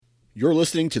You're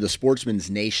listening to the Sportsman's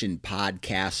Nation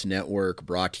Podcast Network,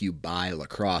 brought to you by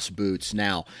Lacrosse Boots.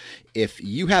 Now, if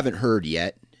you haven't heard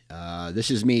yet,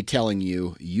 this is me telling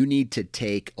you, you need to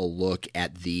take a look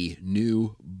at the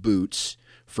new boots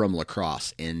from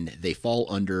Lacrosse, and they fall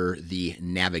under the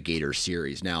Navigator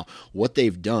series. Now, what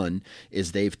they've done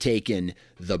is they've taken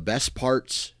the best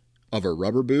parts of a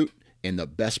rubber boot and the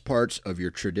best parts of your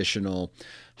traditional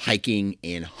hiking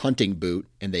and hunting boot,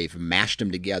 and they've mashed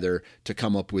them together to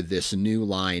come up with this new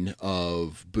line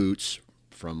of boots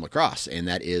from Lacrosse, and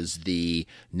that is the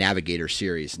Navigator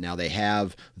series. Now, they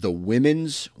have the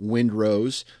women's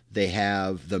Windrose, they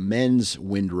have the men's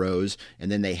Windrose,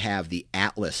 and then they have the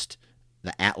Atlas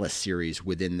series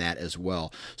within that as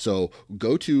well. So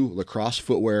go to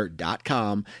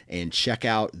lacrossefootwear.com and check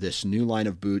out this new line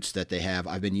of boots that they have.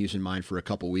 I've been using mine for a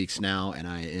couple weeks now, and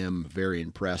I am very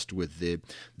impressed with the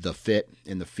fit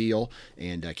and the feel,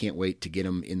 and I can't wait to get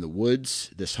them in the woods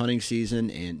this hunting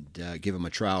season and give them a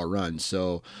trial run.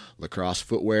 So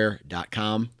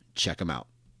lacrossefootwear.com, check them out.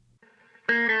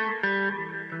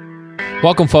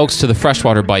 Welcome, folks, to the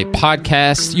Freshwater Bite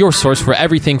Podcast, your source for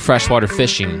everything freshwater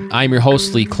fishing. I'm your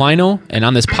host, Lee Kleino, and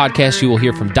on this podcast, you will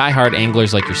hear from diehard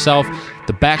anglers like yourself,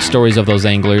 the backstories of those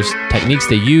anglers, techniques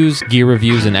they use, gear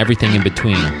reviews, and everything in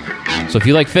between. So if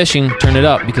you like fishing, turn it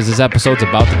up, because this episode's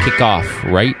about to kick off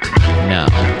right now.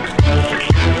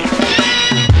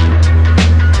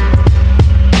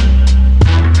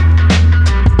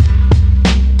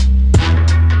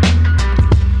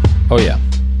 Oh, yeah.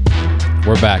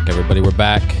 We're back, everybody. We're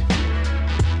back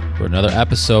for another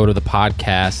episode of the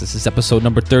podcast. This is episode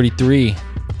number 33.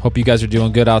 Hope you guys are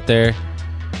doing good out there.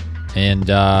 And,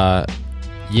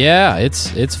 yeah,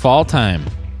 it's fall time.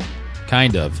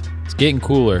 Kind of. It's getting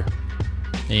cooler.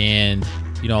 And,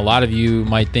 you know, a lot of you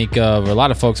might think of, or a lot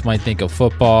of folks might think of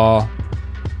football,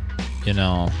 you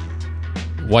know,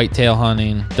 whitetail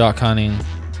hunting, duck hunting,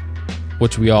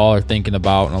 which we all are thinking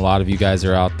about, and a lot of you guys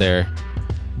are out there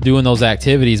doing those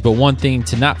activities. But one thing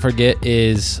to not forget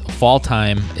is fall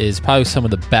time is probably some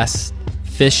of the best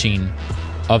fishing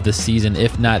of the season,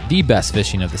 if not the best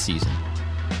fishing of the season.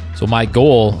 So my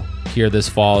goal here this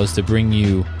fall is to bring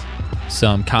you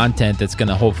some content that's going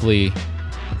to hopefully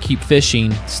keep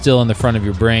fishing still in the front of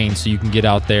your brain, so you can get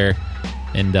out there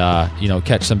and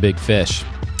catch some big fish.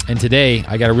 And today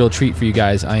I got a real treat for you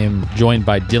guys. I am joined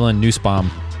by Dylan Nussbaum,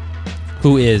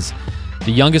 who is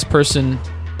the youngest person,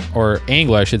 or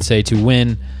angler, I should say, to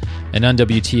win an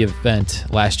NWT event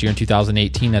last year in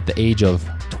 2018 at the age of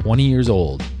 20 years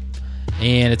old.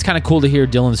 And it's kind of cool to hear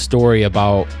Dylan's story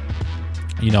about,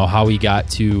 you know, how he got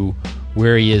to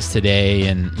where he is today,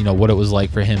 and, you know, what it was like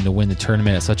for him to win the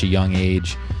tournament at such a young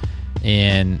age.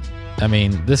 And, I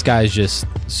mean, this guy's just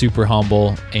super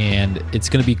humble, and it's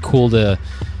going to be cool to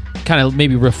kind of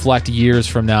maybe reflect years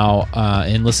from now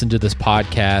and listen to this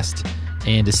podcast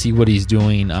and to see what he's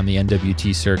doing on the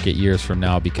NWT circuit years from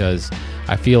now, because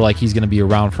I feel like he's going to be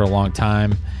around for a long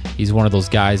time. He's one of those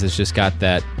guys that's just got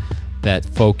that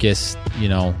focused, you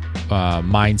know,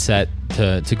 mindset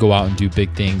to go out and do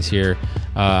big things here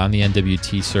on the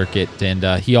NWT circuit. And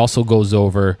he also goes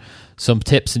over some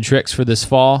tips and tricks for this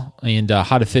fall, and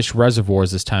how to fish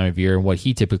reservoirs this time of year, and what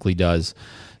he typically does.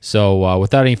 So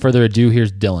without any further ado,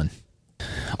 here's Dylan.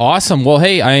 Awesome. Well,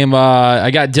 hey, I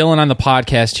got Dylan on the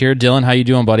podcast here. Dylan, how you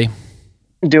doing, buddy?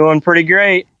 Doing pretty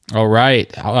great. All right.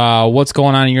 What's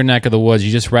going on in your neck of the woods?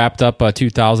 You just wrapped up a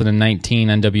 2019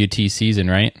 NWT season,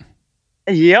 right?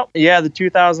 Yep. Yeah, the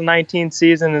 2019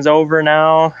 season is over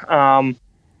now.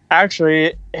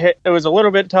 Actually, it was a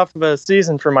little bit tough of a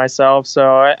season for myself,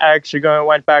 so I actually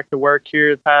went back to work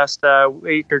here the past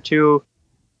week or two.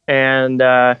 And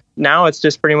now it's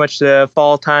just pretty much the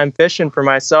fall time fishing for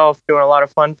myself, doing a lot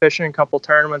of fun fishing, a couple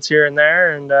tournaments here and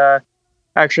there, and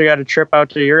actually got a trip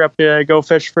out to Europe to go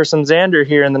fish for some Zander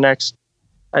here in the next,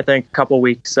 I think, couple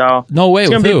weeks. So no way, it's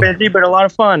going to be busy, but a lot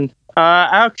of fun.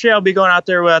 Actually, I'll be going out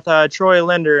there with Troy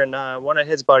Linder and one of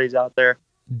his buddies out there.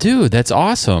 Dude, that's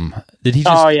awesome. Did he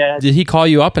call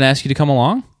you up and ask you to come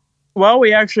along? Well,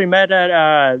 we actually met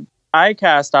at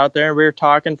ICAST out there, and we were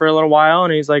talking for a little while,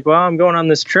 and he's like, well, I'm going on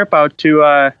this trip out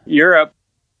to Europe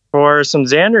for some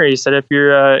Zander. He said, if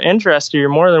you're interested, you're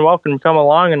more than welcome to come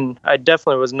along, and I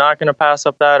definitely was not going to pass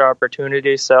up that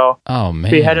opportunity, so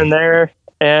be heading there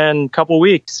in a couple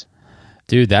weeks.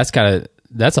 Dude, that's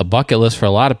a bucket list for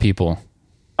a lot of people.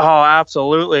 Oh,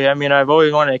 absolutely. I mean, I've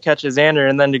always wanted to catch a Zander,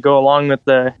 and then to go along with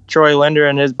the Troy Linder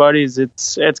and his buddies,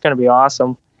 it's going to be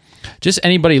awesome. Just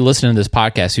anybody listening to this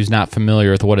podcast who's not familiar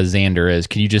with what a Zander is,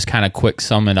 can you just kind of quick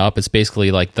sum it up? It's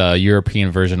basically like the European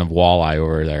version of walleye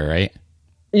over there, right?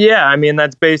 Yeah, I mean,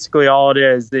 that's basically all it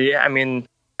is.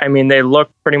 I mean, they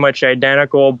look pretty much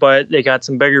identical, but they got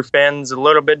some bigger fins, a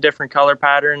little bit different color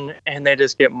pattern, and they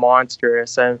just get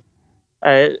monstrous. And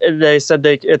they said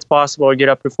it's possible to get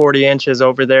up to 40 inches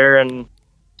over there. And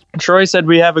Troy said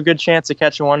we have a good chance of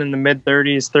catching one in the mid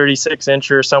 30s, 36 inch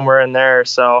or somewhere in there.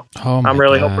 So I'm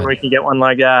really hoping we can get one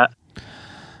like that.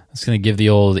 It's going to give the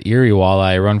old Erie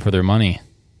walleye a run for their money.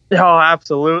 Oh,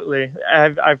 absolutely.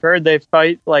 I've heard they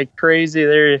fight like crazy.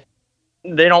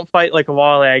 They don't fight like a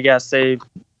walleye, I guess.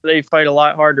 They fight a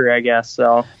lot harder, I guess.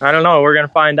 So I don't know. We're going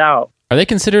to find out. Are they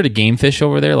considered a game fish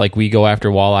over there? Like we go after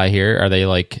walleye here? Are they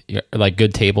like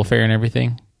good table fare and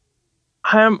everything?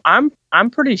 I'm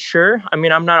pretty sure. I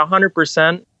mean, I'm not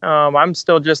 100%. I'm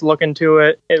still just looking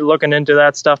into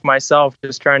that stuff myself,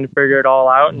 just trying to figure it all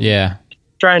out. And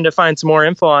trying to find some more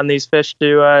info on these fish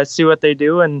to see what they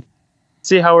do and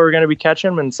see how we're going to be catching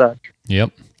them and such.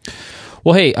 Yep.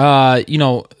 Well, hey, a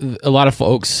lot of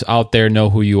folks out there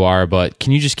know who you are, but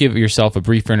can you just give yourself a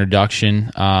brief introduction,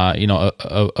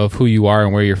 of who you are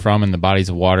and where you're from and the bodies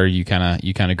of water you kind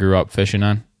of grew up fishing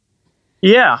on?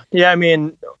 Yeah. I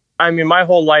mean, my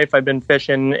whole life I've been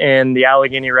fishing in the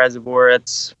Allegheny Reservoir.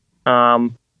 It's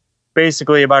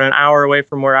basically about an hour away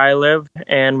from where I live,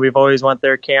 and we've always went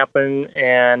there camping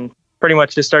and pretty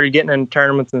much just started getting in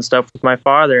tournaments and stuff with my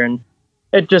father, and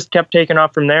it just kept taking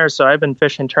off from there. So I've been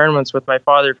fishing tournaments with my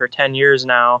father for 10 years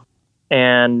now,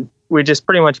 and we just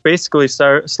pretty much basically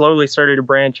slowly started to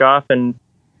branch off and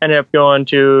ended up going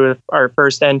to our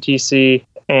first NTC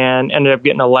and ended up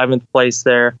getting 11th place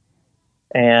there.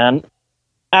 And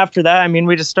after that, I mean,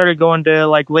 we just started going to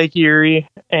like Lake Erie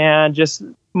and just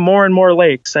more and more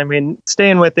lakes. I mean,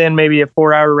 staying within maybe a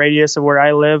 4-hour radius of where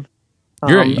I live.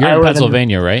 You're in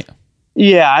Pennsylvania, right?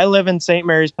 Yeah, I live in St.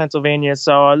 Mary's, Pennsylvania.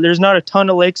 So there's not a ton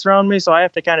of lakes around me. So I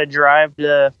have to kind of drive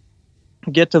to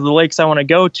get to the lakes I want to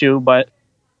go to, but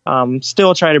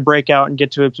still try to break out and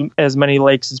get to as many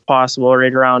lakes as possible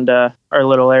right around our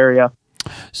little area.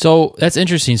 So that's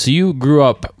interesting. So you grew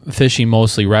up fishing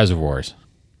mostly reservoirs.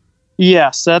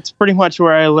 Yes, that's pretty much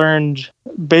where I learned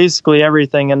basically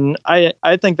everything. And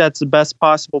I think that's the best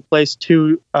possible place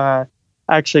to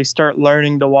actually start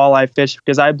learning to walleye fish,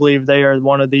 because I believe they are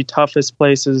one of the toughest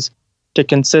places to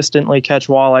consistently catch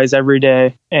walleyes every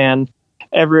day and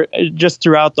just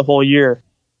throughout the whole year.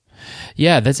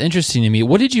 Yeah, that's interesting to me.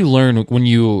 What did you learn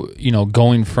when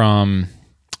going from,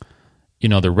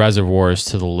 the reservoirs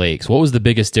to the lakes? What was the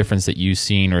biggest difference that you've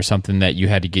seen, or something that you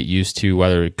had to get used to,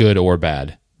 whether good or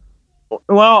bad?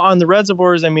 Well, on the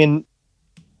reservoirs, I mean,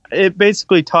 it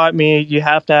basically taught me you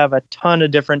have to have a ton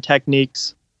of different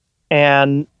techniques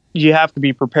and you have to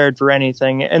be prepared for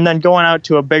anything. And then going out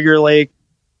to a bigger lake,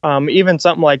 even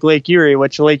something like Lake Erie,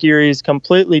 which Lake Erie is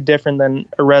completely different than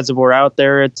a reservoir out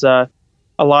there. It's a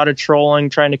lot of trolling,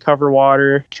 trying to cover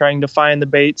water, trying to find the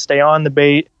bait, stay on the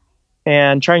bait,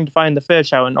 and trying to find the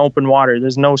fish out in open water.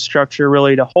 There's no structure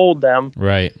really to hold them.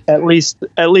 Right. At least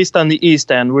on the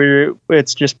east end, where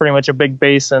it's just pretty much a big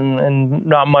basin and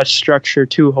not much structure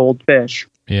to hold fish.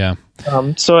 Yeah.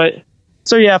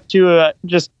 So you have to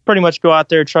just pretty much go out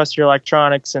there, trust your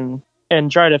electronics, and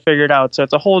try to figure it out. So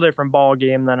it's a whole different ball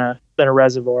game than a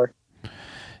reservoir.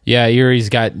 Yeah, Erie's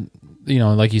got,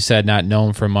 like you said, not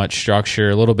known for much structure.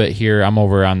 A little bit here. I'm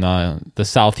over on the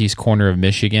southeast corner of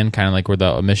Michigan, kind of like where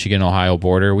the Michigan-Ohio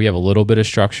border. We have a little bit of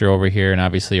structure over here, and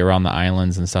obviously around the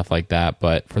islands and stuff like that.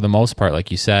 But for the most part, like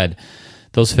you said,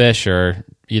 those fish are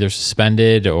either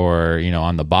suspended or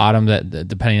on the bottom, that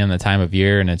depending on the time of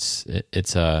year. And it's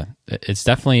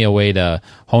definitely a way to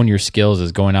hone your skills,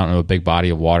 is going out into a big body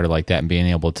of water like that and being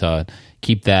able to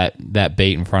keep that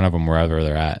bait in front of them wherever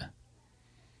they're at.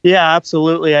 Yeah,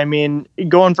 absolutely. I mean,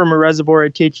 going from a reservoir,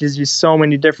 it teaches you so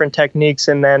many different techniques,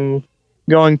 and then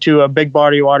going to a big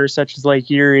body of water such as Lake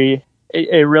Erie,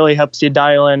 it really helps you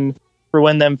dial in for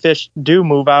when them fish do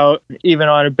move out, even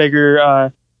on a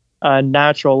bigger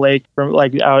natural lake from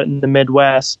like out in the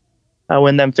Midwest.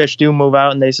 When them fish do move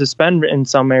out and they suspend in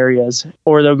some areas,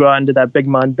 or they'll go out into that big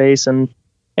mud basin,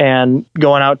 and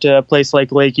going out to a place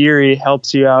like Lake Erie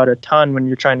helps you out a ton when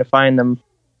you're trying to find them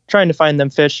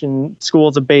fish in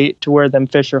schools of bait to where them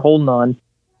fish are holding on.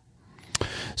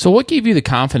 So what gave you the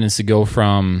confidence to go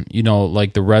from,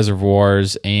 like the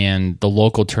reservoirs and the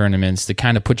local tournaments to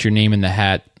kind of put your name in the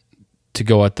hat to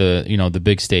go at the, the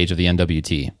big stage of the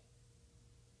NWT?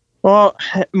 Well,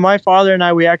 my father and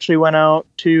I, we actually went out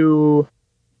to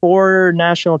 4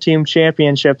 national team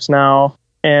championships now,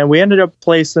 and we ended up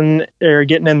getting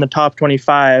in the top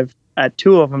 25 at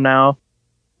 2 of them now.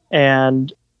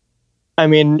 And I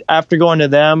mean, after going to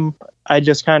them, I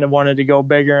just kind of wanted to go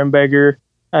bigger and bigger.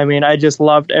 I mean, I just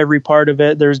loved every part of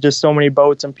it. There's just so many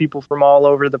boats and people from all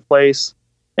over the place.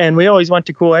 and we always went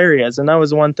to cool areas. And that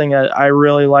was one thing that I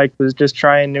really liked, was just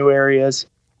trying new areas.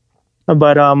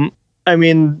 But, I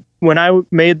mean, when I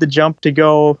made the jump to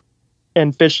go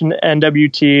and fish in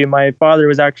NWT, my father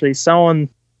was actually selling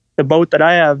the boat that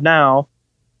I have now.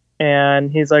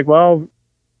 And he's like, well,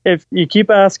 if you keep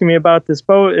asking me about this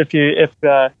boat,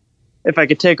 if I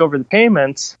could take over the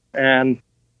payments. And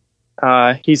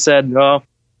he said, well,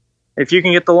 if you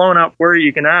can get the loan out for it,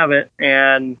 you can have it.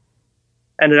 And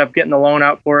ended up getting the loan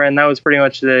out for it. And that was pretty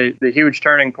much the huge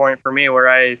turning point for me, where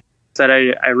I said,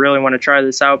 I really want to try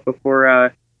this out before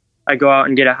I go out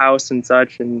and get a house and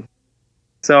such. And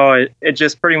so it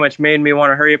just pretty much made me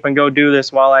want to hurry up and go do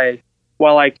this while I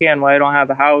can, while I don't have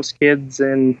a house, kids,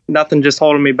 and nothing just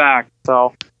holding me back.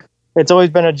 So it's always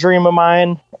been a dream of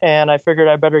mine, and I figured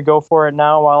I better go for it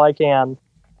now while I can.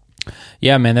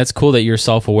 Yeah, man, that's cool that you're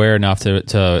self-aware enough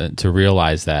to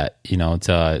realize that,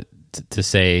 to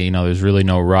say, there's really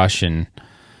no rush and,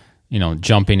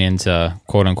 jumping into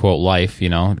quote unquote life,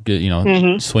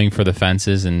 swing for the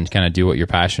fences and kind of do what you're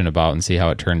passionate about and see how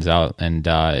it turns out. And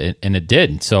it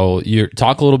did. So you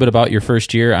talk a little bit about your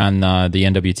first year on the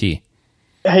NWT.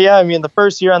 Yeah, I mean, the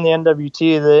first year on the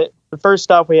NWT, the first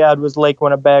stop we had was Lake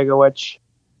Winnebago, which,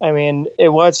 I mean, it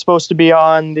was supposed to be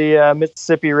on the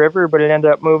Mississippi River, but it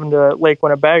ended up moving to Lake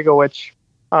Winnebago, which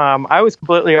I was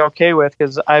completely okay with,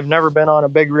 because I've never been on a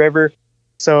big river.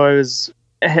 So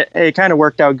it kind of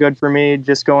worked out good for me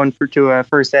just going to a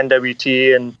first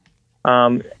NWT. And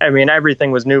I mean,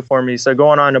 everything was new for me. So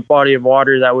going on a body of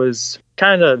water that was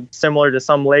kind of similar to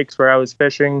some lakes where I was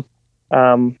fishing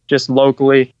just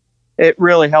locally, it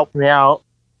really helped me out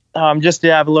just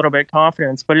to have a little bit of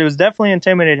confidence. But it was definitely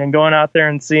intimidating going out there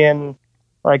and seeing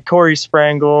like Corey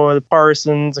Sprangel, the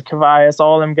Parsons, the Cavias,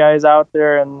 all them guys out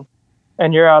there, and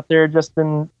you're out there just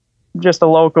a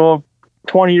local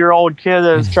 20-year-old kid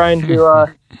that was trying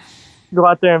to go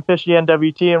out there and fish the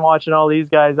NWT, and watching all these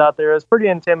guys out there. It was pretty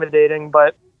intimidating,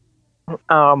 but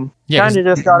kind of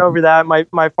just got over that.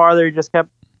 My father just kept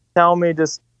telling me,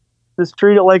 just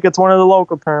treat it like it's one of the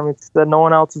local tournaments, that no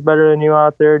one else is better than you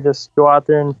out there. Just go out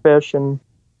there and fish. And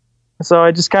so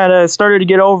I just kind of started to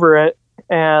get over it.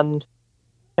 And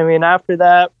I mean, after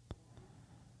that,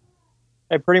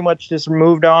 I pretty much just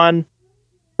moved on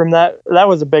from that. That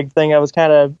was a big thing. I was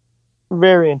kind of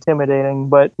very intimidating,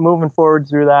 but moving forward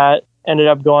through that, ended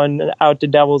up going out to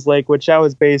Devil's Lake, which that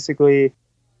was basically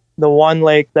the one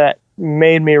lake that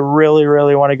made me really,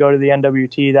 really want to go to the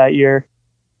NWT that year.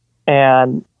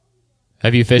 And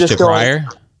have you fished it prior?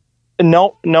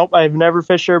 Nope. I've never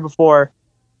fished there before,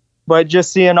 but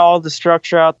just seeing all the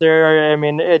structure out there, I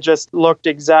mean, it just looked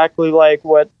exactly like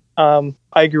what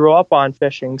I grew up on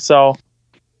fishing. So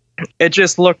it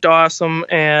just looked awesome,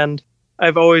 and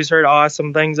I've always heard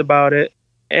awesome things about it.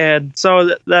 And so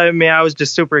I mean, I was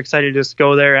just super excited to just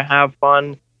go there and have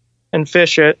fun and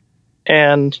fish it.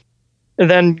 And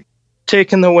then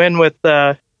taking the win with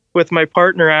my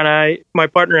partner, and my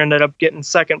partner ended up getting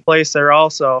second place there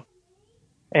also.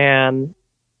 And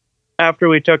after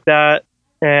we took that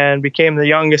and became the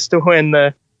youngest to win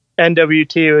the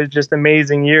NWT, it was just an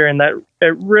amazing year. And that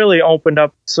it really opened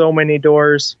up so many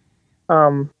doors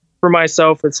for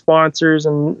myself with sponsors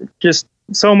and just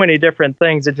so many different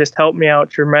things. It just helped me out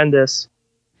tremendous.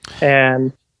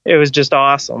 And it was just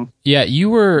awesome. Yeah,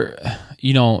 you're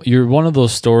one of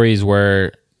those stories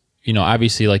where,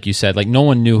 obviously, like you said, like no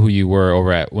one knew who you were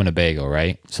over at Winnebago,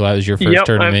 right? So that was your first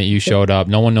tournament. You showed up.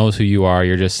 No one knows who you are.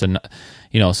 You're just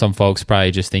some folks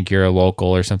probably just think you're a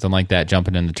local or something like that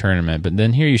jumping in the tournament. But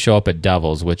then here you show up at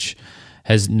Devils, which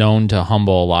has known to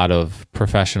humble a lot of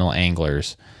professional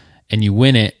anglers, and you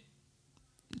win it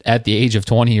at the age of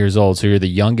 20 years old. So you're the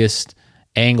youngest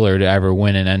angler to ever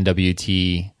win an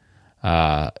NWT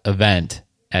event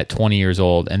at 20 years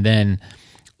old. And then,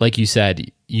 like you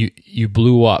said, you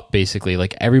blew up basically.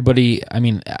 Like everybody, I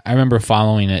mean, I remember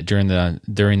following it during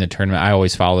the tournament. I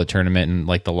always follow the tournament and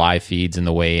like the live feeds and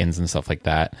the weigh-ins and stuff like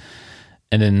that.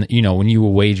 And then, when you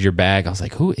waged your bag, I was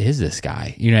like, who is this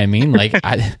guy? You know what I mean?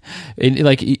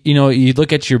 Like, you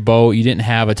look at your boat, you didn't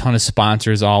have a ton of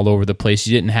sponsors all over the place.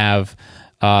 You didn't have,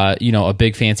 a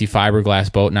big fancy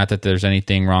fiberglass boat. Not that there's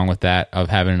anything wrong with that, of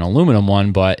having an aluminum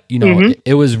one, but,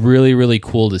 it was really, really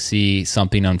cool to see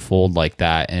something unfold like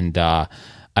that. And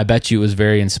I bet you it was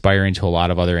very inspiring to a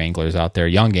lot of other anglers out there,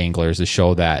 young anglers, to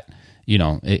show that,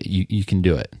 you can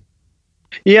do it.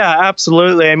 Yeah,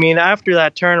 absolutely. I mean, after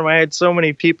that tournament, I had so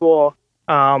many people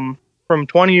from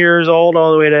 20 years old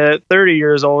all the way to 30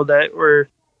 years old that were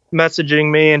messaging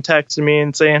me and texting me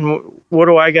and saying, what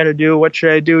do I got to do? What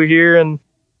should I do here? And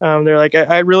they're like,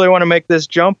 I really want to make this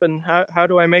jump, and how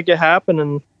do I make it happen?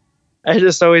 And I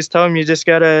just always tell them, you just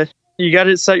got to you got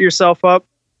to set yourself up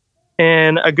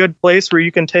in a good place where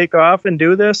you can take off and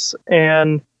do this.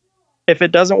 And if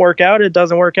it doesn't work out, it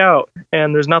doesn't work out.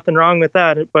 And there's nothing wrong with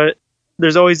that. But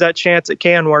there's always that chance it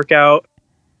can work out.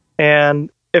 And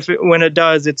when it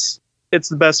does, it's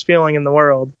the best feeling in the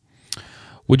world.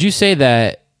 Would you say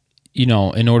that,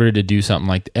 in order to do something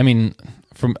like, I'm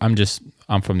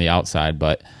from the outside,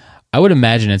 but I would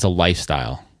imagine it's a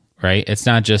lifestyle, right? It's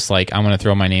not just like, I'm going to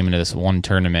throw my name into this one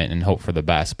tournament and hope for the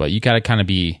best, but you got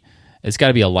to it's got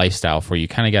to be a lifestyle for you.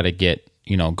 Kind of got to get,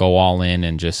 go all in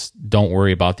and just don't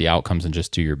worry about the outcomes and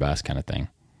just do your best kind of thing.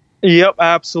 Yep,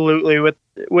 absolutely.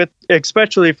 With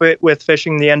especially with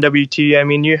fishing the NWT, I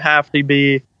mean, you have to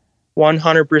be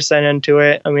 100% into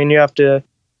it. I mean, you have to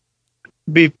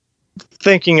be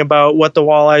thinking about what the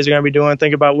walleyes are going to be doing,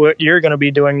 think about what you're going to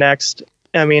be doing next.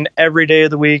 I mean, every day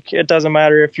of the week, it doesn't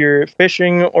matter if you're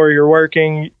fishing or you're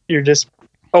working, you're just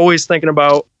always thinking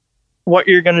about what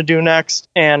you're going to do next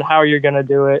and how you're going to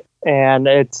do it. And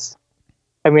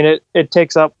it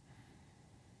takes up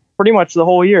pretty much the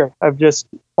whole year of just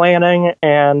planning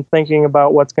and thinking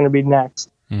about what's going to be next.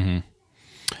 Mm-hmm.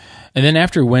 And then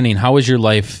after winning, how has your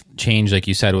life changed, like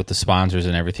you said, with the sponsors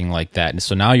and everything like that? And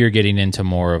so now you're getting into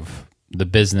more of the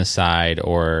business side,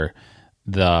 or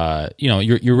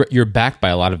you're backed by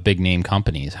a lot of big name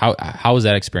companies. How has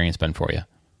that experience been for you?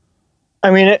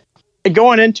 I mean,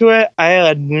 going into it, I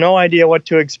had no idea what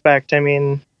to expect. I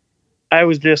mean, I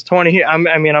was just 20.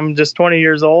 I'm just 20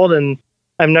 years old, and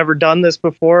I've never done this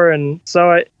before, and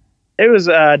so it was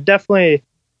definitely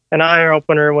an eye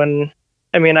opener when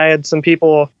I had some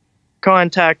people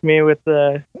contact me with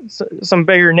some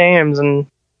bigger names, and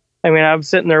I'm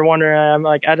sitting there wondering, I'm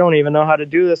like, I don't even know how to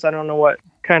do this. I don't know what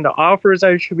kind of offers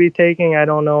I should be taking. I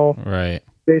don't know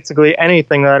basically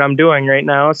anything that I'm doing right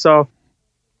now. So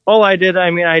all I did, I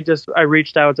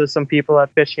reached out to some people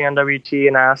at Fishing NWT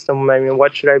and asked them,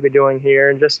 what should I be doing here?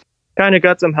 And just kind of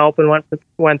got some help and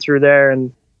went through there,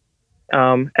 and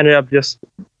ended up just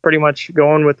pretty much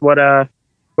going with what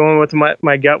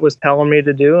my gut was telling me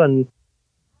to do, and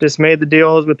just made the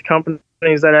deals with the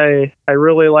companies that I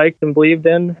really liked and believed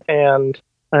in. And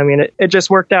it just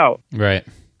worked out. Right.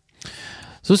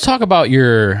 So let's talk about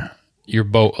your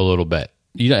boat a little bit.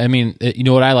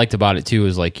 What I liked about it too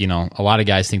is a lot of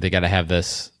guys think they got to have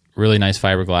this really nice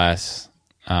fiberglass,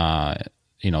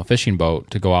 fishing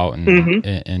boat to go out and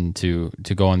and to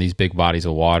go in these big bodies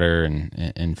of water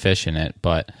and fish in it.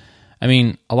 But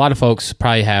a lot of folks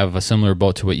probably have a similar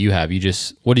boat to what you have.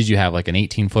 What did you have? Like an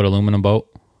 18-foot aluminum boat?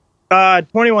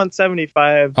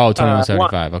 2175. Oh,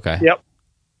 2175. Okay. Yep.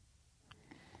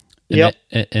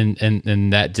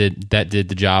 And that did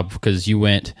the job, because you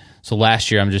went. So last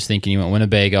year, I'm just thinking, you went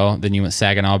Winnebago, then you went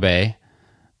Saginaw Bay,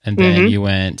 and then you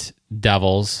went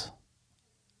Devils,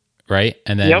 right?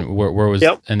 And then where was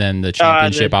and then the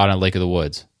championship out on Lake of the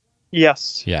Woods.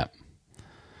 Yes. Yeah.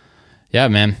 Yeah,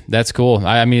 man, that's cool.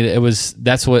 That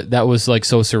was like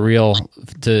so surreal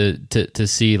to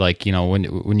see,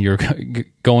 when you're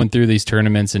going through these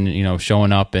tournaments and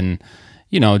showing up and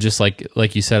just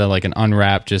like you said, like an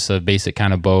unwrapped, just a basic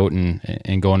kind of boat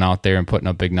and going out there and putting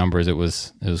up big numbers. It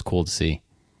was cool to see.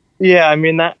 Yeah,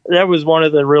 that was one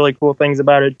of the really cool things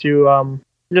about it too.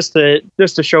 Just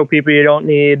to show people you don't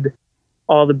need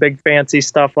all the big fancy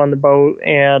stuff on the boat.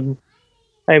 And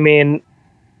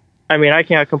I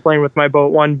can't complain with my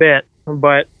boat one bit,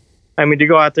 but to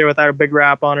go out there without a big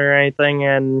wrap on it or anything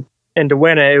and to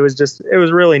win it, it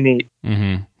was really neat.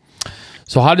 Mm-hmm.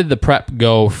 So how did the prep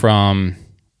go from,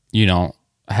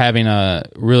 having a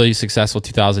really successful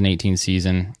 2018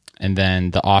 season and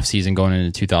then the off season going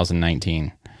into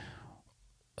 2019?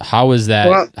 How was that?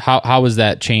 Well, how was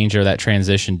that change or that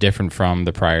transition different from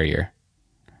the prior year?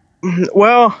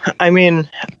 Well,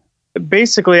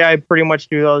 basically I pretty much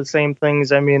do all the same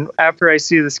things. After I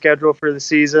see the schedule for the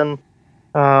season,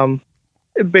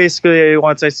 basically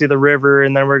once I see the river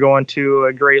and then we're going to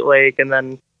a Great Lake, and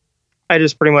then I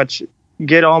just pretty much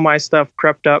get all my stuff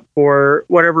prepped up for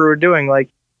whatever we're doing. Like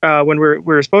when we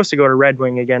were supposed to go to Red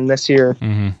Wing again this year,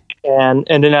 and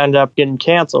it ended up getting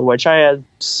canceled, which I had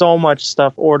so much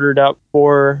stuff ordered up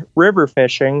for river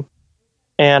fishing,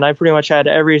 and I pretty much had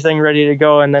everything ready to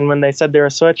go. And then when they said they were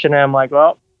switching, I'm like,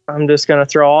 well, I'm just going to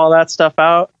throw all that stuff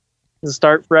out and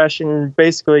start fresh and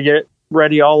basically get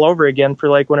ready all over again for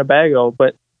Lake Winnebago.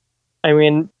 But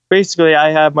basically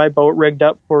I have my boat rigged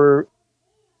up for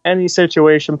any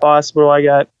situation possible. I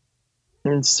got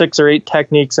 6 or 8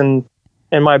 techniques in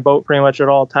my boat pretty much at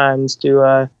all times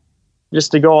to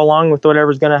just to go along with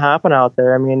whatever's going to happen out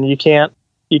there. You can't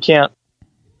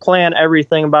plan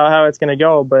everything about how it's going to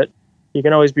go, but you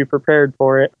can always be prepared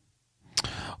for it.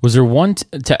 Was there one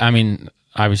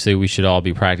obviously we should all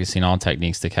be practicing all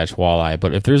techniques to catch walleye,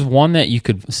 but if there's one that you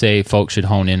could say folks should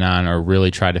hone in on or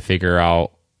really try to figure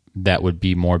out that would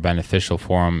be more beneficial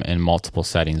for them in multiple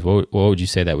settings, what would you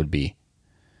say that would be?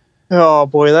 Oh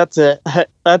boy, that's a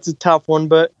tough one,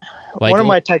 but Like, one of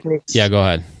my techniques. Yeah, go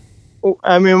ahead.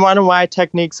 I mean, one of my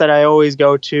techniques that I always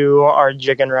go to are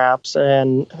jigging wraps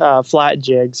and flat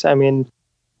jigs. I mean,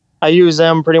 I use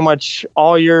them pretty much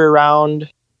all year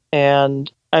round.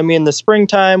 And I mean, the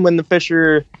springtime when the fish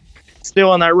are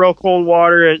still in that real cold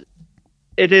water,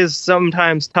 it is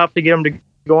sometimes tough to get them to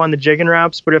go on the jigging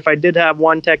wraps. But if I did have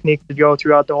one technique to go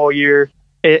throughout the whole year,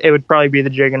 it would probably be the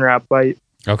jigging wrap bite.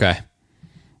 Okay.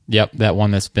 Yep, that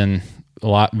one that's been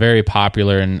very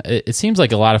popular, and it seems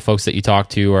like a lot of folks that you talk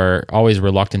to are always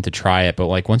reluctant to try it, but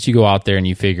like once you go out there and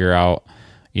you figure out,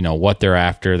 what they're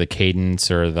after, the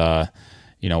cadence or the,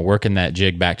 working that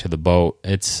jig back to the boat,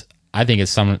 I think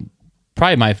it's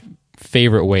probably my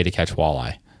favorite way to catch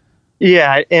walleye.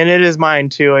 Yeah, and it is mine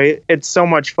too. It's so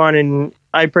much fun, and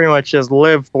I pretty much just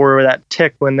live for that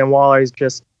tick when the walleyes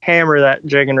just hammer that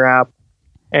jig and wrap,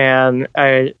 and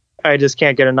I just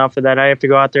can't get enough of that. I have to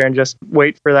go out there and just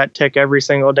wait for that tick every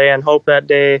single day and hope that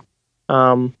day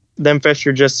them fish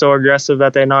are just so aggressive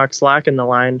that they knock slack in the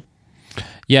line.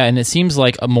 Yeah, and it seems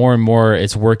like more and more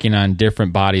it's working on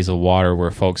different bodies of water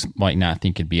where folks might not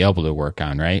think you'd be able to work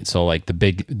on, right? So like the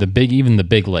big, even the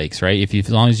big lakes, right? As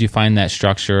long as you find that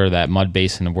structure, that mud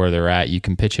basin of where they're at, you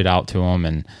can pitch it out to them,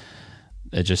 and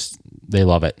they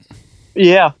love it.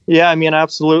 Yeah. I mean,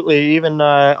 absolutely. Even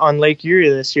on Lake Erie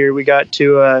this year, we got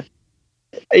to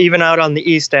even out on the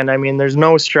east end. I mean, there's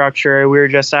no structure. We were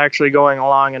just actually going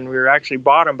along, and we were actually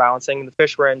bottom bouncing. The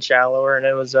fish were in shallower, and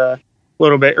it was a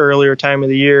little bit earlier time of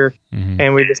the year,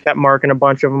 and we just kept marking a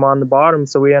bunch of them on the bottom.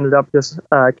 So we ended up just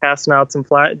casting out some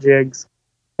flat jigs,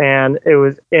 and it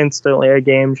was instantly a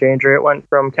game changer. It went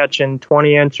from catching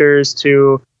 20 inchers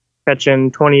to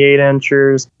catching 28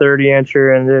 inchers, 30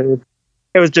 incher, and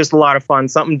it was just a lot of fun,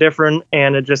 something different,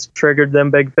 and it just triggered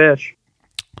them big fish.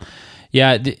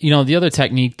 Yeah, the other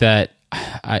technique that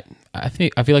I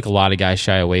feel like a lot of guys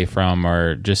shy away from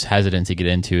or just hesitant to get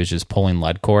into is just pulling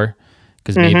lead core,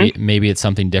 because maybe it's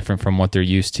something different from what they're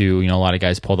used to. A lot of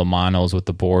guys pull the monos with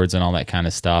the boards and all that kind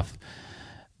of stuff.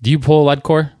 Do you pull lead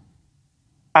core?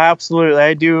 Absolutely,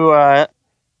 I do. I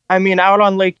mean, out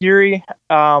on Lake Erie,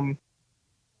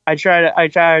 I try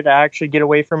to actually get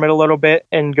away from it a little bit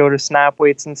and go to snap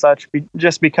weights and such,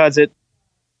 just because it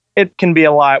can be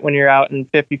a lot when you're out in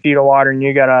 50 feet of water and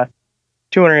you got a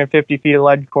 250 feet of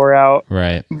lead core out.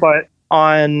 Right. But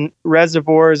on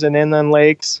reservoirs and inland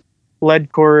lakes,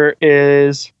 lead core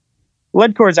is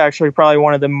actually probably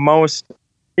one of the most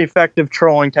effective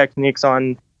trolling techniques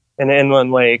on an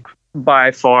inland lake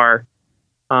by far.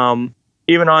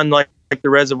 Even on like the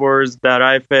reservoirs that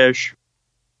I fish,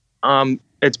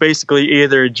 it's basically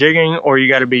either jigging or you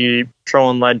got to be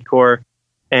trolling lead core,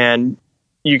 and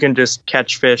you can just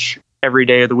catch fish every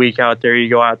day of the week out there. You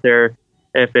go out there,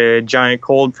 if a giant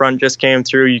cold front just came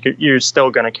through, you're still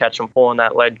going to catch them pulling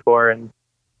that lead core, and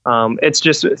it's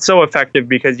just so effective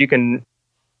because you can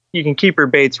keep your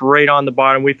baits right on the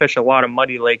bottom. We fish a lot of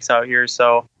muddy lakes out here,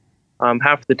 so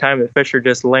half the time the fish are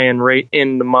just laying right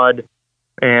in the mud,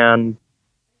 and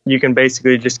you can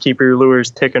basically just keep your lures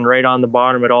ticking right on the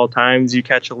bottom at all times. You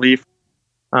catch a leaf,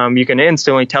 you can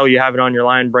instantly tell you have it on your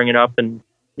line, bring it up, and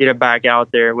get it back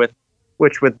out there. With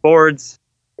boards,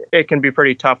 it can be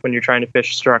pretty tough when you're trying to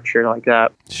fish structure like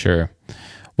that. Sure.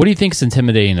 What do you think is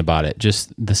intimidating about it?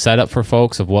 Just the setup for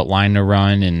folks of what line to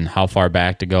run and how far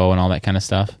back to go and all that kind of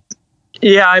stuff?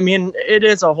 Yeah, I mean, it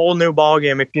is a whole new ball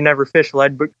game if you never fished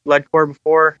lead core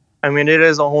before. I mean, it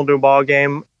is a whole new ball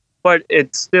game, but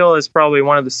it still is probably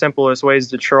one of the simplest ways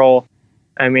to troll.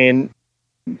 I mean,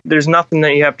 there's nothing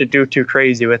that you have to do too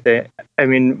crazy with it. I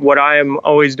mean, what I am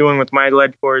always doing with my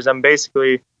lead core is I'm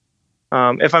basically,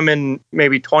 if I'm in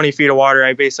maybe 20 feet of water,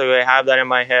 I basically have that in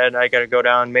my head. I got to go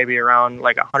down maybe around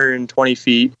like 120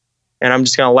 feet, and I'm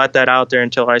just going to let that out there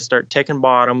until I start ticking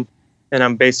bottom, and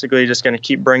I'm basically just going to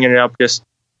keep bringing it up, just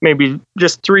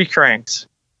 3 cranks,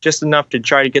 just enough to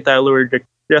try to get that lure to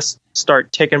just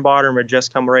start ticking bottom or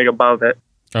just come right above it.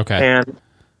 Okay. And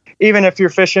even if you're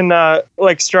fishing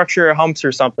like structure or humps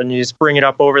or something, you just bring it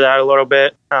up over that a little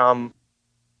bit.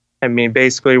 I mean,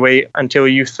 basically wait until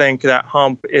you think that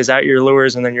hump is at your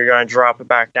lures, and then you're going to drop it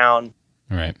back down.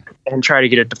 Right. And try to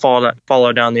get it to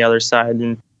follow down the other side.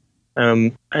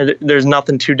 And there's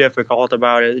nothing too difficult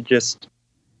about it. It just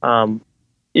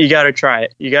you got to try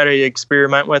it. You got to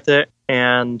experiment with it,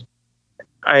 and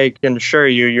I can assure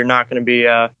you, you're not going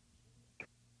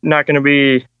to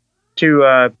be too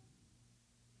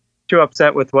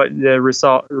upset with what the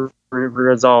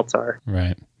results are.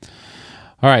 Right.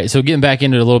 All right. So getting back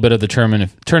into a little bit of the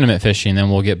tournament fishing, then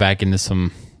we'll get back into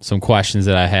some questions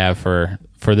that I have for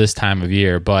this time of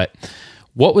year. But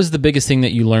what was the biggest thing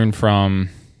that you learned from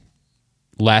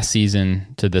last season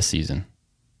to this season?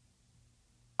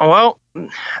 Well,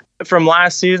 from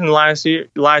last year,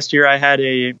 I had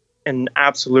an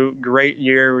absolute great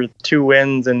year with 2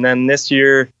 wins, and then this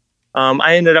year,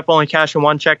 I ended up only cashing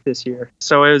 1 check this year.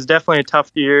 So it was definitely a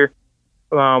tough year.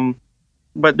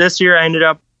 But this year I ended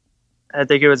up, I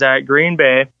think it was at Green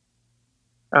Bay.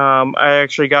 I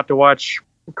actually got to watch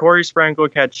Corey Sprinkle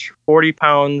catch 40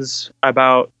 pounds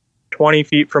about 20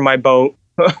 feet from my boat,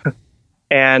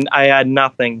 and I had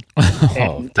nothing.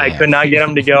 And I could not get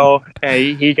him to go.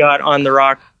 He got on the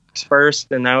rocks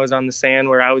first, and I was on the sand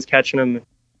where I was catching him,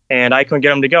 and I couldn't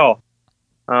get him to go.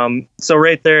 So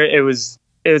right there, it was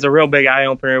a real big eye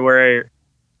opener where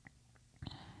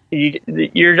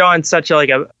you're on such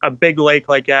a big lake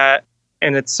like that,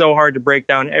 and it's so hard to break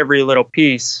down every little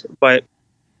piece. But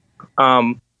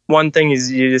one thing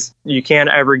is you can't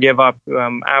ever give up.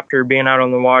 After being out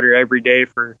on the water every day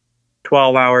for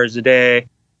 12 hours a day,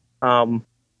 you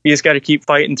just got to keep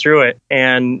fighting through it.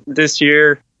 And this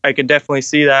year I could definitely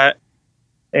see that.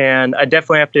 And I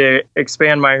definitely have to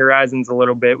expand my horizons a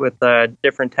little bit with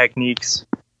different techniques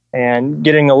and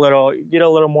get a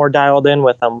little more dialed in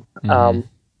with them. Mm-hmm.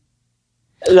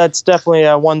 That's definitely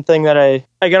one thing that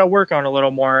I got to work on a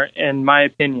little more, in my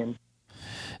opinion.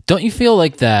 Don't you feel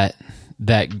like that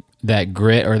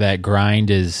grit or that grind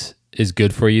is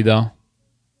good for you though?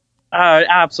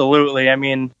 Absolutely. I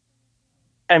mean,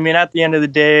 at the end of the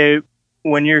day,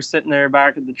 when you're sitting there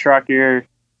back at the truck, you're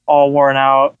all worn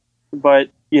out, but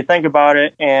you think about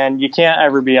it and you can't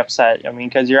ever be upset. I mean,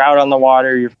 because you're out on the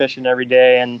water, you're fishing every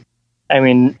day, and I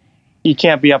mean, you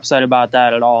can't be upset about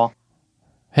that at all.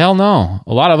 Hell no.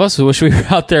 A lot of us wish we were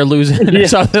out there losing or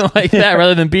something like that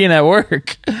rather than being at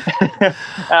work.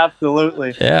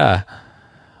 Absolutely. Yeah.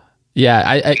 Yeah.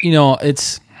 I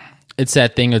it's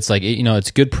that thing. It's like,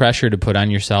 it's good pressure to put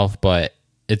on yourself, but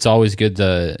it's always good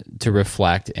to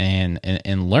reflect and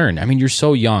learn. I mean, you're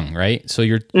so young, right? So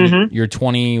you're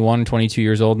 21, 22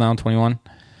 years old now, 21?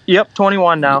 Yep,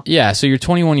 21 now. Yeah, so you're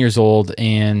 21 years old,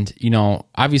 and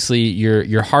obviously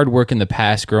your hard work in the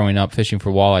past growing up fishing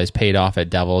for walleyes paid off at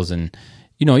Devils, and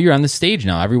you're on the stage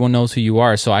now. Everyone knows who you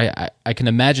are. So I can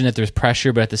imagine that there's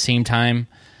pressure, but at the same time,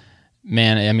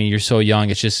 man, I mean, you're so young.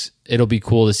 It's just, it'll be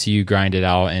cool to see you grind it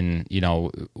out, and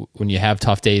when you have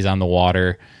tough days on the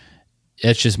water,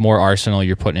 it's just more arsenal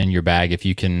you're putting in your bag if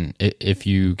you can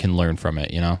learn from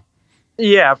it,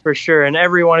 Yeah, for sure. And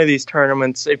every one of these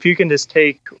tournaments, if you can just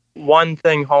take one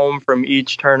thing home from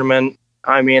each tournament,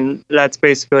 I mean, that's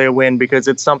basically a win, because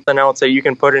it's something else that you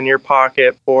can put in your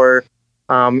pocket for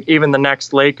even the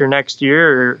next lake or next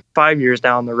year or 5 years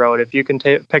down the road. If you can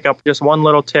pick up just one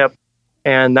little tip,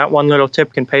 and that one little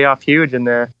tip can pay off huge in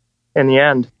the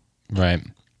end. Right.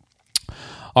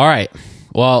 All right.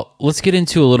 Well, let's get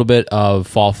into a little bit of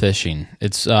fall fishing.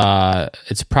 It's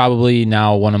probably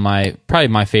now probably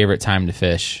my favorite time to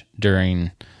fish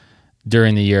during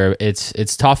the year.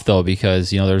 It's tough though,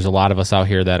 because there's a lot of us out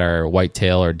here that are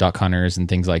whitetail or duck hunters and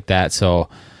things like that. So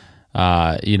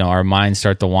our minds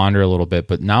start to wander a little bit.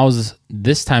 But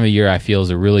this time of year, I feel, is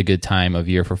a really good time of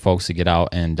year for folks to get out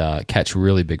and catch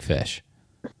really big fish.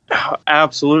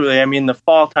 Absolutely. I mean, the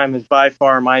fall time is by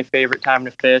far my favorite time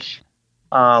to fish.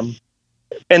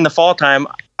 In the fall time,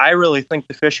 I really think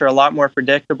the fish are a lot more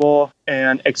predictable,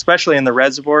 and especially in the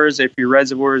reservoirs, if your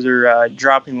reservoirs are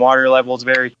dropping water levels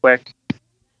very quick,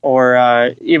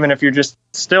 or even if you're just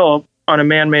still on a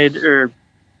man-made or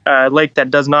lake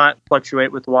that does not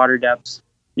fluctuate with water depths,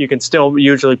 you can still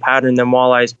usually pattern them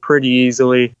walleyes pretty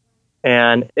easily,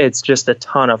 and it's just a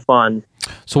ton of fun.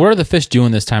 So what are the fish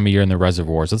doing this time of year in the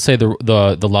reservoirs? Let's say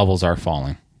the levels are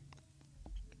falling.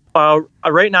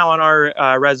 Right now on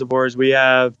our reservoirs, we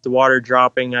have the water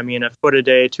dropping, a foot a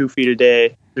day, 2 feet a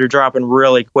day. They're dropping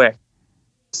really quick.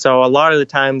 So a lot of the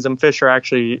times, them fish are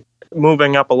actually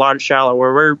moving up a lot shallow,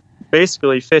 where we're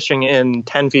basically fishing in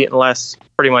 10 feet and less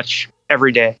pretty much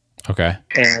every day. Okay.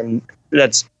 And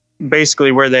that's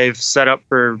basically where they've set up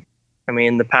for,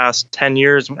 the past 10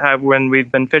 years when we've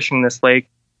been fishing this lake.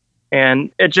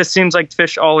 And it just seems like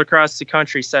fish all across the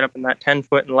country set up in that 10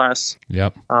 foot and less.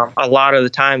 Yep. A lot of the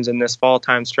times in this fall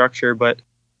time structure, but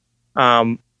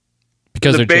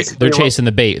because they're chasing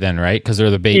the bait then, right? Because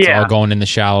the bait's all going in the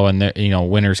shallow, and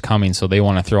winter's coming, so they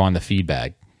want to throw on the feed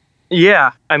bag.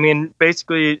 Yeah,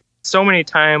 basically, so many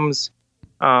times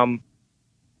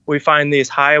we find these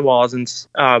high walls,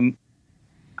 and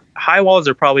high walls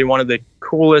are probably one of the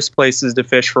coolest places to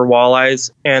fish for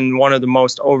walleyes and one of the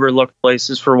most overlooked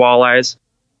places for walleyes.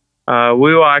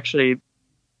 We will actually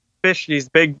fish these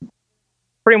big,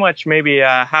 pretty much maybe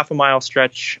a half a mile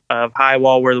stretch of high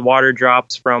wall where the water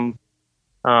drops from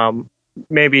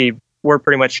maybe we're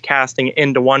pretty much casting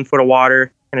into 1 foot of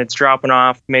water and it's dropping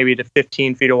off maybe to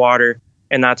 15 feet of water,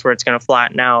 and that's where it's going to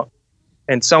flatten out.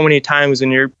 And so many times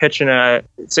when you're pitching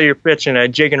you're pitching a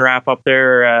jig and wrap up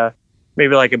there,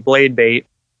 maybe like a blade bait,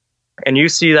 and you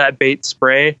see that bait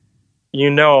spray, you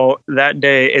know that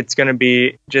day it's going to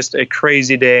be just a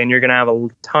crazy day and you're going to have a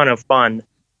ton of fun.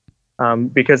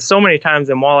 Because so many times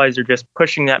the walleyes are just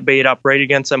pushing that bait up right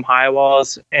against some high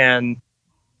walls, and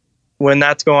when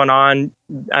that's going on,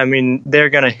 I mean,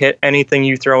 they're going to hit anything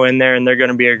you throw in there and they're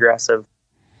going to be aggressive.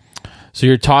 So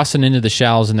you're tossing into the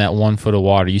shallows in that 1 foot of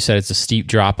water. You said it's a steep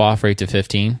drop off right to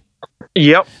 15?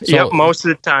 Yep, most of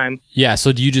the time. Yeah,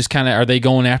 so do you just kind of, are they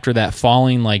going after that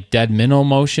falling like dead minnow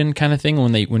motion kind of thing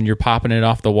when you're popping it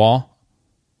off the wall?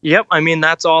 Yep, I mean,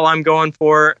 that's all I'm going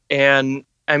for. And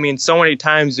I mean, so many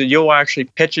times you'll actually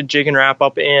pitch a jig and wrap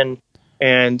up in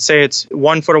and say it's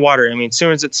 1 foot of water. I mean, as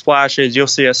soon as it splashes, you'll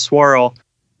see a swirl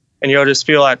and you'll just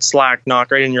feel that slack knock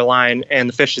right in your line and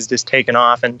the fish is just taking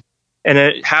off. And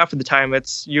half of the time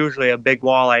it's usually a big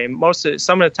walleye.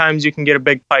 Some of the times you can get a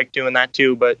big pike doing that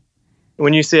too, but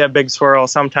when you see a big swirl,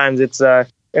 sometimes it's a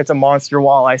monster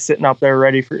walleye sitting up there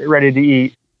ready to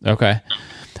eat. Okay.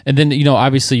 And then,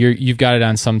 obviously you've got it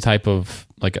on some type of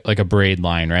like a braid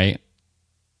line, right?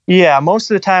 Yeah, most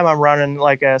of the time I'm running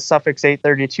like a Suffix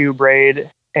 832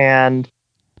 braid, and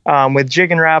with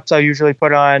jig and wraps, I'll usually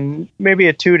put on maybe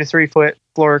a 2 to 3 foot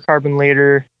fluorocarbon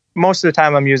leader. Most of the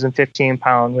time I'm using 15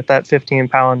 pound. With that 15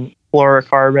 pound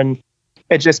fluorocarbon,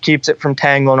 it just keeps it from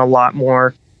tangling a lot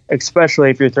more, especially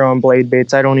if you're throwing blade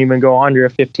baits. I don't even go under a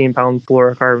 15 pound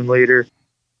fluorocarbon leader.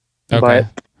 Okay.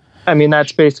 But I mean,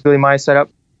 that's basically my setup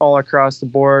all across the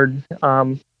board.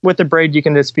 With the braid, you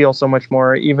can just feel so much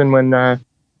more. Even when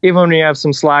you have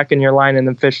some slack in your line and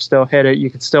the fish still hit it, you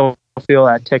can still feel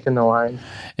that tick in the line.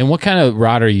 And what kind of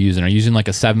rod are you using? Are you using like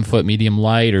a 7 foot medium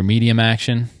light or medium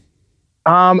action?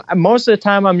 Most of the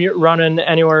time I'm running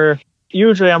anywhere.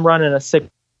 Usually I'm running a 6/8.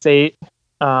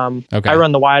 Okay. I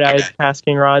run the wide eyes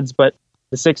casting rods, but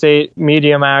the 6/8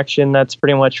 medium action, that's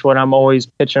pretty much what I'm always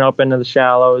pitching up into the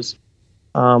shallows.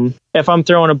 If I'm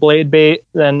throwing a blade bait,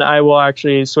 then I will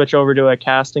actually switch over to a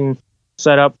casting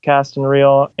setup, casting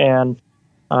reel, and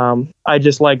I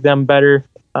just like them better.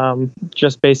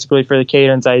 Just basically for the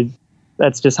cadence,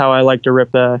 that's just how I like to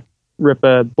rip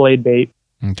a blade bait.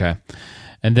 Okay.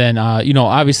 And then,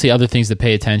 obviously other things to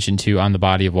pay attention to on the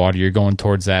body of water, you're going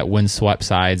towards that wind-swept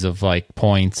sides of like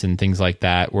points and things like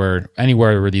that, where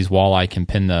anywhere where these walleye can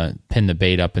pin the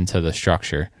bait up into the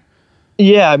structure.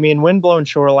 Yeah, I mean, wind-blown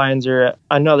shorelines are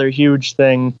another huge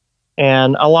thing.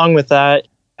 And along with that,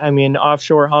 I mean,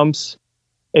 offshore humps,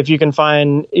 if you can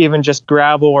find even just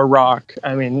gravel or rock.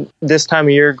 I mean, this time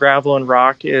of year, gravel and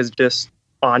rock is just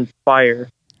on fire.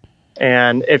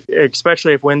 And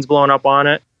especially if wind's blowing up on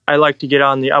it, I like to get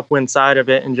on the upwind side of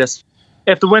it and just,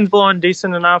 if the wind's blowing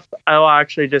decent enough, I'll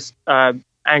actually just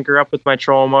anchor up with my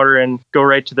trolling motor and go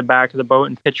right to the back of the boat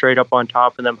and pitch right up on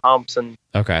top of them humps. And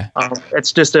okay,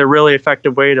 it's just a really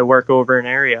effective way to work over an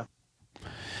area.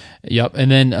 Yep.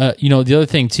 And then, the other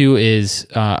thing too is,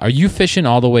 are you fishing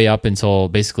all the way up until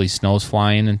basically snow's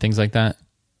flying and things like that?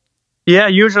 Yeah,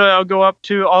 usually I'll go up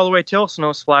to all the way till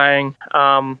snow's flying.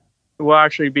 We'll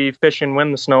actually be fishing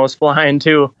when the snow is flying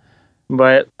too.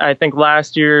 But I think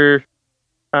last year,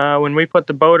 when we put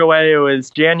the boat away, it was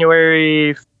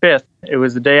January 5th. It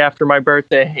was the day after my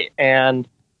birthday. And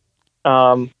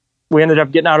we ended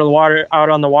up getting out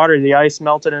on the water. The ice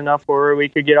melted enough where we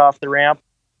could get off the ramp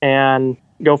and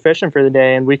go fishing for the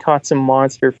day. And we caught some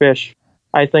monster fish.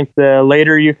 I think the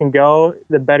later you can go,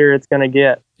 the better it's going to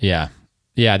get. Yeah.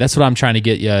 Yeah, that's what I'm trying to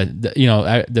get you.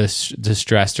 The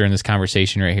stress during this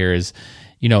conversation right here is,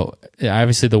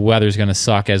 obviously the weather's going to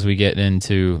suck as we get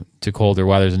into colder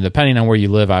weathers, and depending on where you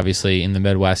live, obviously in the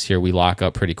Midwest here, we lock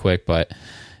up pretty quick. But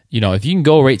if you can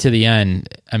go right to the end,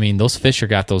 I mean, those fish are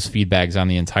got those feed bags on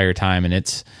the entire time, and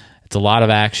it's a lot of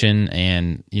action,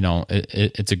 and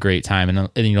it's a great time. And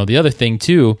the other thing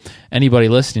too, anybody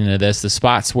listening to this, the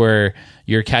spots where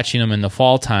you're catching them in the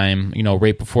fall time,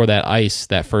 right before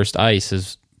that first ice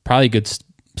is probably a good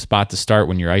spot to start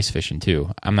when you're ice fishing too.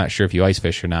 I'm not sure if you ice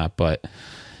fish or not, but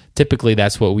typically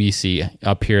that's what we see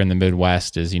up here in the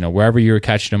Midwest is, wherever you're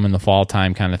catching them in the fall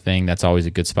time kind of thing, that's always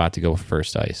a good spot to go for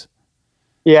first ice.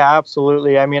 Yeah,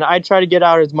 absolutely. I mean, I try to get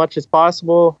out as much as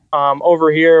possible.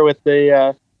 Over here with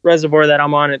the reservoir that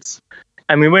I'm on,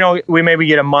 I mean, we maybe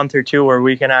get a month or two where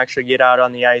we can actually get out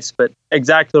on the ice, but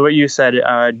exactly what you said,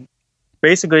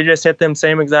 basically just hit them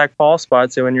same exact ball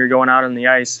spots when you're going out on the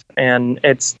ice, and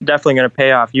it's definitely going to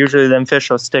pay off. Usually them fish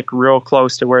will stick real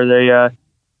close to where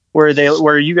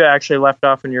you actually left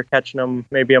off when you're catching them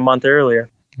maybe a month earlier.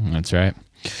 That's right.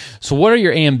 So what are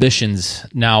your ambitions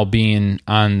now being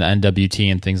on the NWT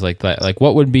and things like that? Like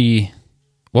what would mean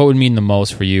the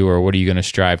most for you, or what are you going to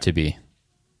strive to be?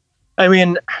 I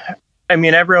mean,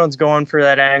 everyone's going for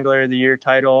that Angler of the Year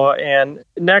title, and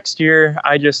next year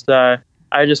I just want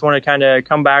to kind of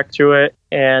come back to it,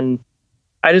 and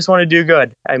I just want to do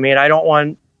good. I mean, I don't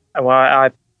want. Well,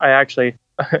 I actually,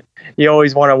 you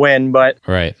always want to win, but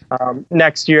right.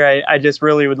 Next year I just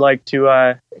really would like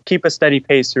to keep a steady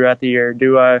pace throughout the year,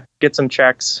 get some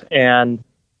checks, and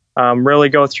really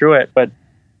go through it. But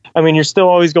I mean, you're still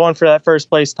always going for that first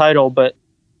place title, but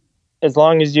as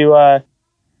long as you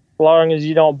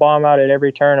don't bomb out at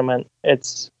every tournament,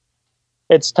 it's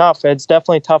tough. It's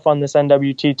definitely tough on this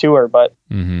NWT tour, but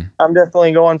I'm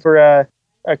definitely going for a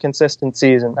consistent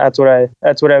season. That's what I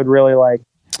would really like.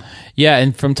 Yeah,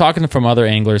 and from talking from other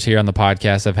anglers here on the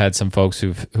podcast, I've had some folks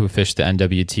who fished the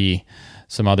NWT,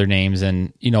 some other names,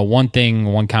 and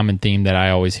one common theme that I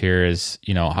always hear is,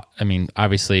 I mean,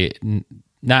 obviously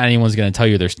not anyone's going to tell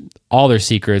you all their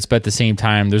secrets, but at the same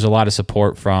time, there's a lot of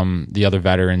support from the other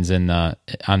veterans on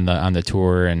the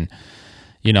tour, and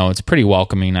it's pretty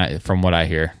welcoming from what I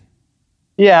hear.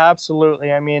 Yeah,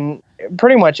 absolutely. I mean,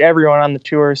 pretty much everyone on the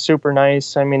tour is super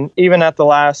nice. I mean, even at the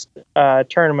last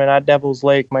tournament at Devil's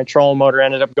Lake, my trolling motor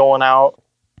ended up going out,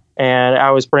 and I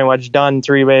was pretty much done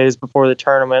 3 days before the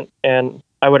tournament, and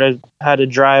I would have had to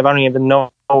drive. I don't even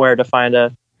know where to find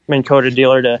a Minn Kota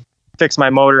dealer to fix my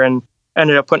motor, and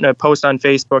ended up putting a post on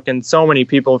Facebook, and so many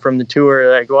people from the tour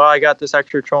are like, well, I got this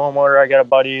extra trolling motor. I got a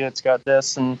buddy that's got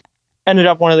this, and ended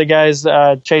up one of the guys,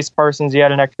 Chase Parsons, he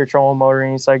had an extra trolling motor,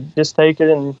 and he's like, just take it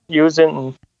and use it,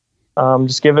 and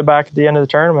just give it back at the end of the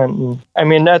tournament. And I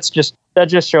mean, that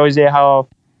just shows you how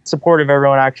supportive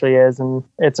everyone actually is, and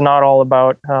it's not all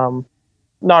about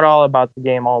the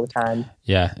game all the time.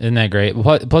 Yeah, isn't that great?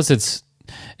 Plus,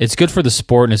 it's good for the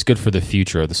sport, and it's good for the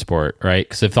future of the sport, right?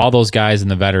 Because if all those guys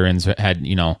and the veterans had,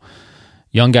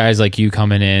 young guys like you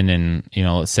coming in, and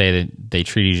let's say that they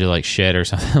treated you like shit or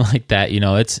something like that,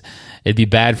 it'd be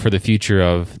bad for the future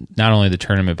of not only the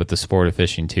tournament but the sport of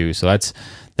fishing too. So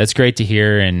that's great to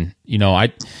hear, and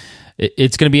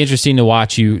it's going to be interesting to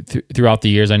watch you throughout the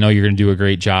years. I know you're going to do a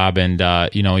great job, and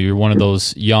you're one of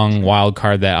those young wild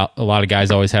card that a lot of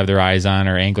guys always have their eyes on,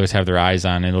 or anglers have their eyes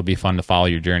on. It'll be fun to follow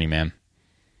your journey, man.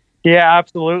 Yeah,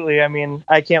 absolutely. I mean,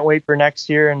 I can't wait for next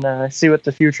year and see what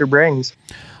the future brings.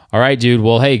 All right, dude.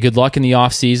 Well, hey, good luck in the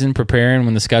off season, preparing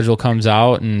when the schedule comes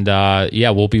out, and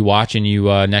we'll be watching you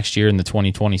next year in the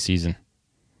 2020 season.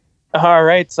 All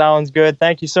right, sounds good.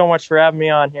 Thank you so much for having me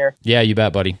on here. Yeah, you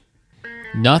bet, buddy.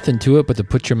 Nothing to it but to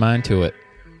put your mind to it.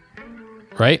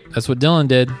 Right? That's what Dylan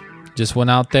did. Just went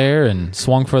out there and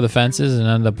swung for the fences and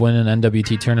ended up winning an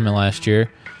NWT tournament last year.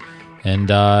 And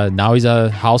now he's a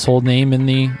household name in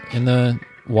the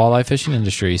walleye fishing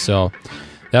industry. So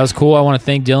that was cool. I want to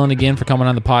thank Dylan again for coming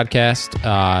on the podcast.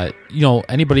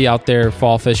 Anybody out there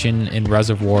fall fishing in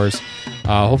reservoirs,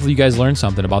 hopefully you guys learned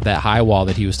something about that high wall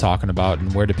that he was talking about,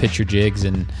 and where to pitch your jigs,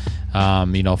 and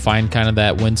find kind of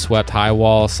that windswept high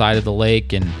wall side of the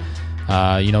lake, and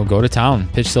go to town,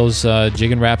 pitch those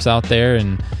jigging wraps out there,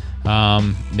 and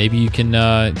maybe you can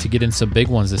to get in some big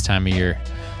ones this time of year.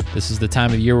 This is the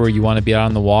time of year where you want to be out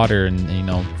on the water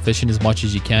and fishing as much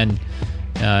as you can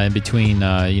in between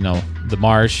the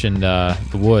marsh and the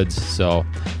woods. So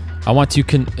I want to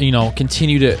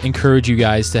continue to encourage you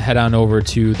guys to head on over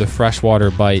to the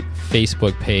Freshwater Bite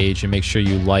Facebook page and make sure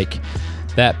you like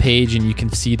that page, and you can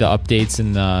see the updates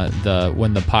and the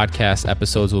when the podcast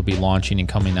episodes will be launching and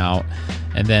coming out.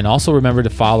 And then also remember to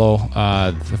follow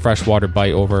the Freshwater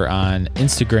Bite over on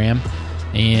Instagram.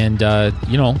 And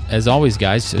as always,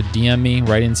 guys, DM me,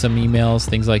 write in some emails,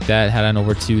 things like that. Head on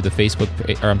over to the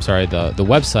the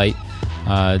website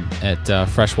at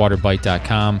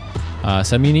freshwaterbite.com.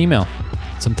 Send me an email,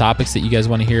 some topics that you guys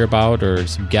want to hear about, or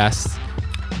some guests.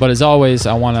 But as always,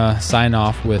 I want to sign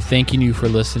off with thanking you for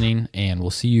listening, and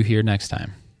we'll see you here next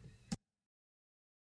time.